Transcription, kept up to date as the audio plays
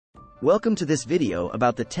Welcome to this video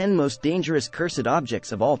about the 10 most dangerous cursed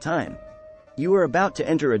objects of all time. You are about to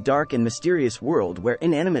enter a dark and mysterious world where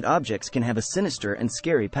inanimate objects can have a sinister and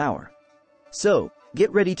scary power. So,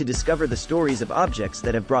 get ready to discover the stories of objects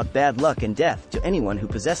that have brought bad luck and death to anyone who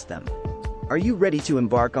possessed them. Are you ready to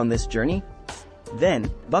embark on this journey?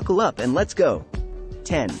 Then, buckle up and let's go!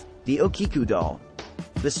 10. The Okiku doll.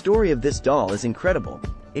 The story of this doll is incredible.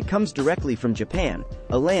 It comes directly from Japan,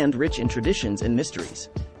 a land rich in traditions and mysteries.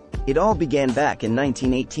 It all began back in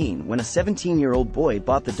 1918 when a 17-year-old boy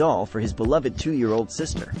bought the doll for his beloved 2-year-old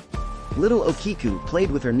sister. Little Okiku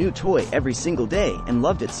played with her new toy every single day and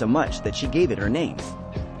loved it so much that she gave it her name.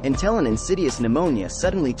 Until an insidious pneumonia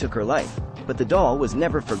suddenly took her life, but the doll was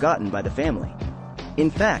never forgotten by the family.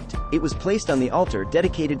 In fact, it was placed on the altar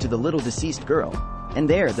dedicated to the little deceased girl, and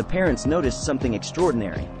there the parents noticed something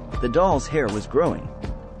extraordinary. The doll's hair was growing.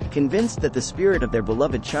 Convinced that the spirit of their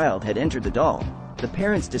beloved child had entered the doll, the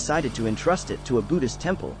parents decided to entrust it to a Buddhist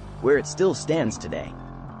temple, where it still stands today.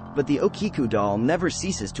 But the Okiku doll never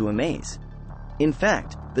ceases to amaze. In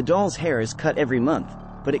fact, the doll's hair is cut every month,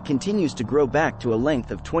 but it continues to grow back to a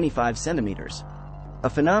length of 25 centimeters. A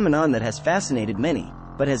phenomenon that has fascinated many,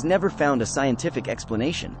 but has never found a scientific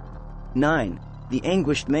explanation. 9. The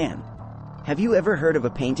Anguished Man. Have you ever heard of a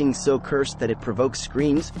painting so cursed that it provokes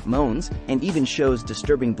screams, moans, and even shows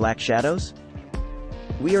disturbing black shadows?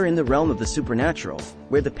 We are in the realm of the supernatural,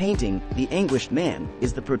 where the painting, The Anguished Man,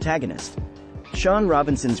 is the protagonist. Sean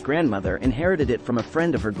Robinson's grandmother inherited it from a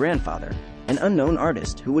friend of her grandfather, an unknown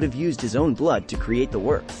artist who would have used his own blood to create the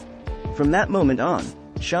work. From that moment on,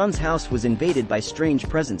 Sean's house was invaded by strange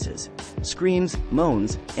presences. Screams,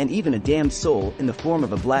 moans, and even a damned soul in the form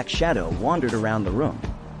of a black shadow wandered around the room.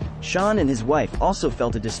 Sean and his wife also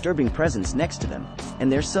felt a disturbing presence next to them,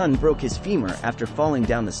 and their son broke his femur after falling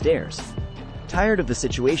down the stairs. Tired of the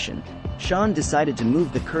situation, Sean decided to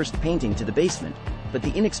move the cursed painting to the basement, but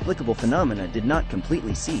the inexplicable phenomena did not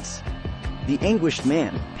completely cease. The Anguished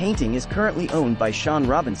Man painting is currently owned by Sean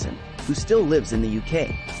Robinson, who still lives in the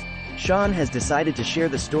UK. Sean has decided to share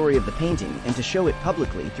the story of the painting and to show it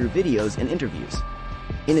publicly through videos and interviews.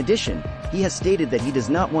 In addition, he has stated that he does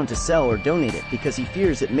not want to sell or donate it because he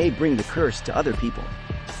fears it may bring the curse to other people.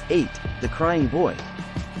 8. The Crying Boy.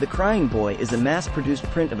 The Crying Boy is a mass-produced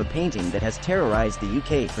print of a painting that has terrorized the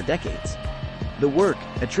UK for decades. The work,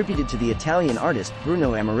 attributed to the Italian artist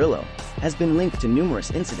Bruno Amarillo, has been linked to numerous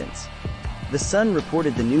incidents. The Sun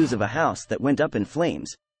reported the news of a house that went up in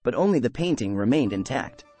flames, but only the painting remained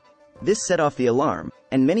intact. This set off the alarm,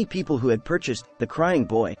 and many people who had purchased The Crying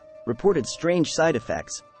Boy reported strange side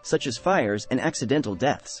effects, such as fires and accidental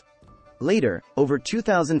deaths. Later, over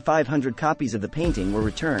 2,500 copies of the painting were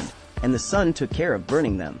returned, and the Sun took care of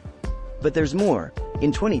burning them. But there's more.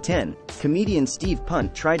 In 2010, comedian Steve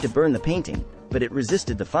Punt tried to burn the painting, but it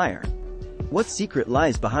resisted the fire. What secret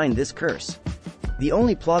lies behind this curse? The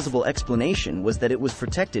only plausible explanation was that it was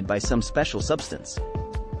protected by some special substance.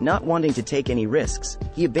 Not wanting to take any risks,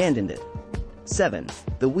 he abandoned it. 7.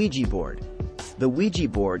 The Ouija board. The Ouija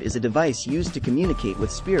board is a device used to communicate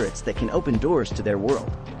with spirits that can open doors to their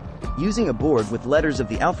world. Using a board with letters of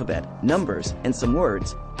the alphabet, numbers, and some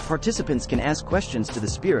words, participants can ask questions to the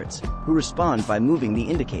spirits, who respond by moving the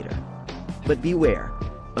indicator. But beware.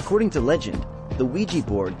 According to legend, the Ouija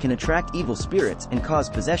board can attract evil spirits and cause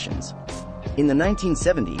possessions. In the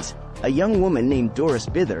 1970s, a young woman named Doris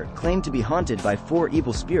Bither claimed to be haunted by 4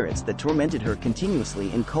 evil spirits that tormented her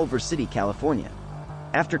continuously in Culver City, California.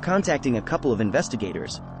 After contacting a couple of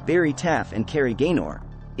investigators, Barry Taff and Carrie Gaynor,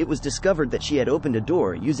 it was discovered that she had opened a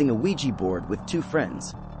door using a Ouija board with 2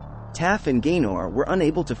 friends. Taff and Gaynor were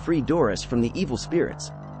unable to free Doris from the evil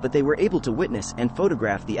spirits, but they were able to witness and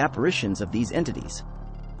photograph the apparitions of these entities.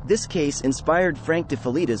 This case inspired Frank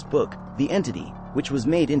DeFelitta's book, The Entity, which was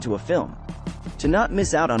made into a film. To not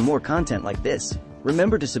miss out on more content like this,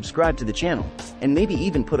 remember to subscribe to the channel, and maybe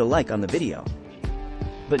even put a like on the video.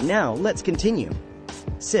 But now let's continue.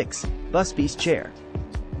 6. Busby's chair.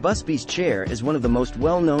 Busby's chair is one of the most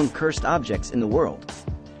well-known cursed objects in the world.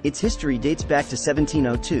 Its history dates back to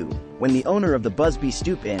 1702, when the owner of the Busby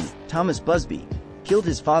Stoop Inn, Thomas Busby, killed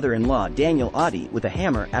his father-in-law Daniel Oddie with a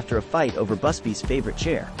hammer after a fight over Busby's favorite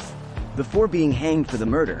chair. Before being hanged for the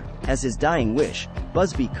murder, as his dying wish,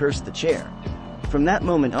 Busby cursed the chair. From that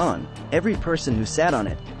moment on, every person who sat on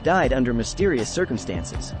it died under mysterious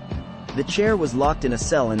circumstances. The chair was locked in a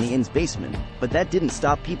cell in the inn's basement, but that didn't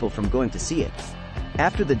stop people from going to see it.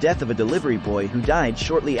 After the death of a delivery boy who died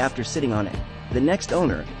shortly after sitting on it, the next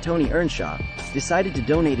owner, Tony Earnshaw, decided to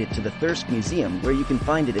donate it to the Thirsk Museum, where you can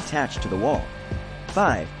find it attached to the wall.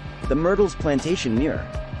 5. The Myrtles Plantation mirror.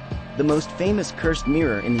 The The most famous cursed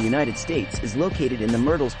mirror in the United States is located in the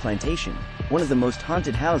Myrtles Plantation, one of the most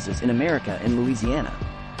haunted houses in America and Louisiana.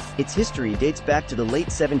 Its history dates back to the late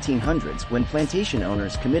 1700s when plantation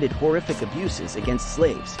owners committed horrific abuses against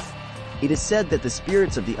slaves. It is said that the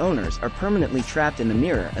spirits of the owners are permanently trapped in the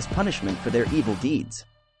mirror as punishment for their evil deeds.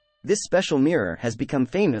 This special mirror has become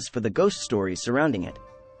famous for the ghost stories surrounding it.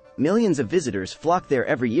 Millions of visitors flock there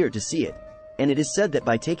every year to see it, and it is said that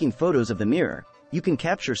by taking photos of the mirror, you can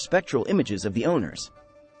capture spectral images of the owners.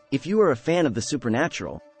 If you are a fan of the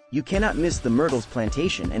supernatural, you cannot miss the Myrtles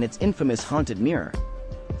Plantation and its infamous haunted mirror.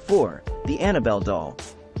 4. The Annabelle doll.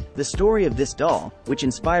 The story of this doll, which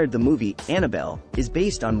inspired the movie Annabelle, is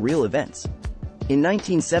based on real events. In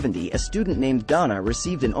 1970, a student named Donna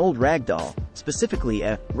received an old rag doll, specifically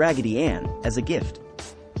a Raggedy Ann, as a gift.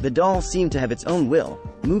 The doll seemed to have its own will,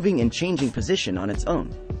 moving and changing position on its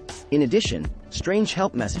own. In addition, strange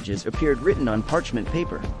help messages appeared written on parchment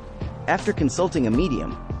paper. After consulting a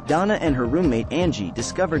medium, Donna and her roommate Angie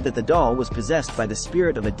discovered that the doll was possessed by the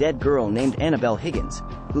spirit of a dead girl named Annabelle Higgins,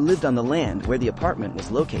 who lived on the land where the apartment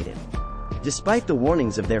was located. Despite the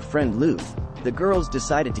warnings of their friend Lou, the girls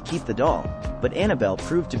decided to keep the doll, but Annabelle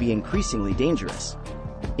proved to be increasingly dangerous.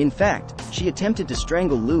 In fact, she attempted to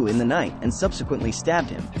strangle Lou in the night and subsequently stabbed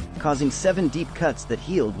him, causing 7 deep cuts that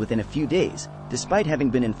healed within a few days, despite having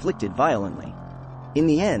been inflicted violently. In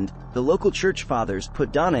the end, the local church fathers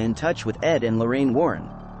put Donna in touch with Ed and Lorraine Warren,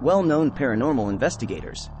 well-known paranormal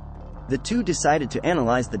investigators. The two decided to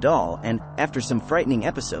analyze the doll and, after some frightening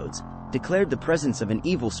episodes, declared the presence of an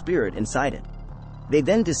evil spirit inside it. They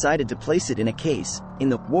then decided to place it in a case, in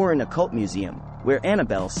the Warren Occult Museum, where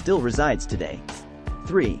Annabelle still resides today.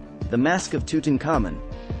 3. The Mask of Tutankhamun.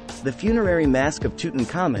 The funerary mask of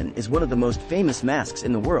Tutankhamun is one of the most famous masks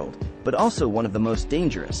in the world, but also one of the most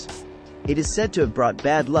dangerous. It is said to have brought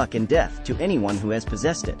bad luck and death to anyone who has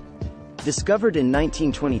possessed it. Discovered in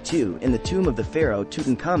 1922 in the tomb of the pharaoh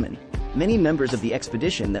Tutankhamun, many members of the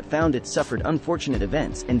expedition that found it suffered unfortunate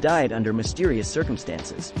events and died under mysterious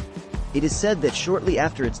circumstances. It is said that shortly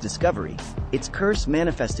after its discovery, its curse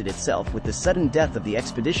manifested itself with the sudden death of the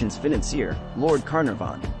expedition's financier, Lord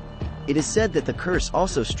Carnarvon. It is said that the curse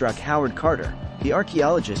also struck Howard Carter, the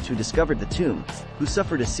archaeologist who discovered the tomb, who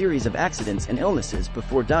suffered a series of accidents and illnesses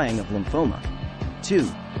before dying of lymphoma. 2.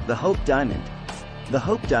 The Hope Diamond. The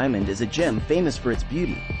Hope Diamond is a gem famous for its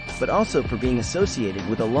beauty, but also for being associated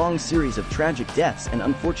with a long series of tragic deaths and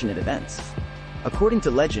unfortunate events. According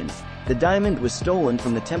to legend, the diamond was stolen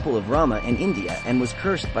from the temple of Rama in India and was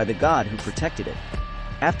cursed by the god who protected it.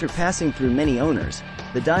 After passing through many owners,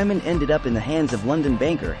 the diamond ended up in the hands of London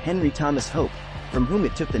banker Henry Thomas Hope, from whom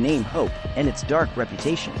it took the name Hope and its dark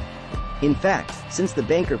reputation. In fact, since the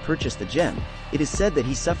banker purchased the gem, it is said that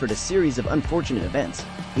he suffered a series of unfortunate events,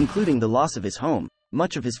 including the loss of his home,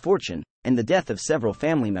 much of his fortune, and the death of several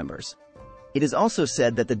family members. It is also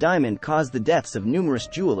said that the diamond caused the deaths of numerous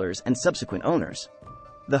jewelers and subsequent owners.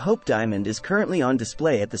 The Hope Diamond is currently on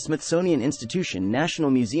display at the Smithsonian Institution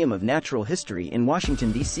National Museum of Natural History in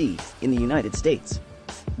Washington, D.C., in the United States.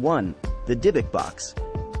 1. The Dybbuk box.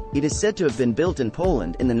 It is said to have been built in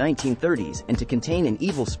Poland in the 1930s and to contain an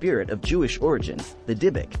evil spirit of Jewish origin, the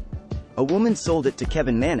Dybbuk. A woman sold it to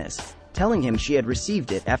Kevin Manis, telling him she had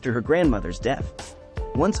received it after her grandmother's death.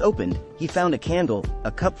 Once opened, he found a candle,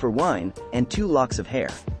 a cup for wine, and 2 locks of hair.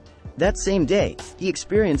 That same day, he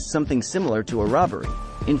experienced something similar to a robbery.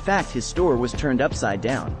 In fact, his store was turned upside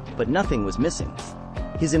down, but nothing was missing.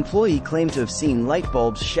 His employee claimed to have seen light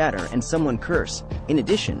bulbs shatter and someone curse. In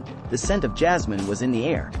addition, the scent of jasmine was in the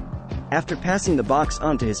air. After passing the box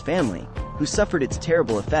on to his family, who suffered its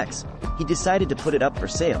terrible effects, he decided to put it up for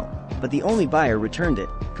sale, but the only buyer returned it,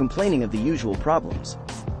 complaining of the usual problems.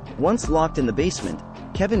 Once locked in the basement,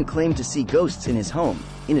 Kevin claimed to see ghosts in his home.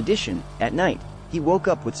 In addition, at night, he woke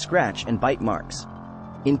up with scratch and bite marks.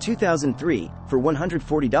 In 2003, for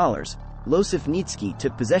 $140, Losif Nitsky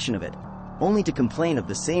took possession of it, only to complain of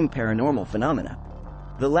the same paranormal phenomena.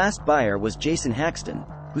 The last buyer was Jason Haxton,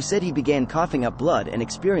 who said he began coughing up blood and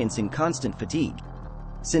experiencing constant fatigue.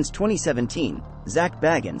 Since 2017, Zach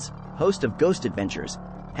Baggins, host of Ghost Adventures,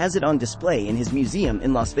 has it on display in his museum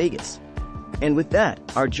in Las Vegas. And with that,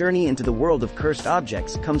 our journey into the world of cursed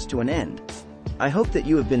objects comes to an end. I hope that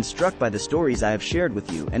you have been struck by the stories I have shared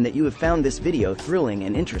with you and that you have found this video thrilling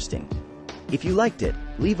and interesting. If you liked it,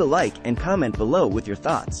 leave a like and comment below with your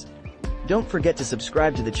thoughts. Don't forget to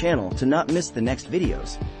subscribe to the channel to not miss the next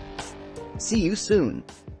videos. See you soon.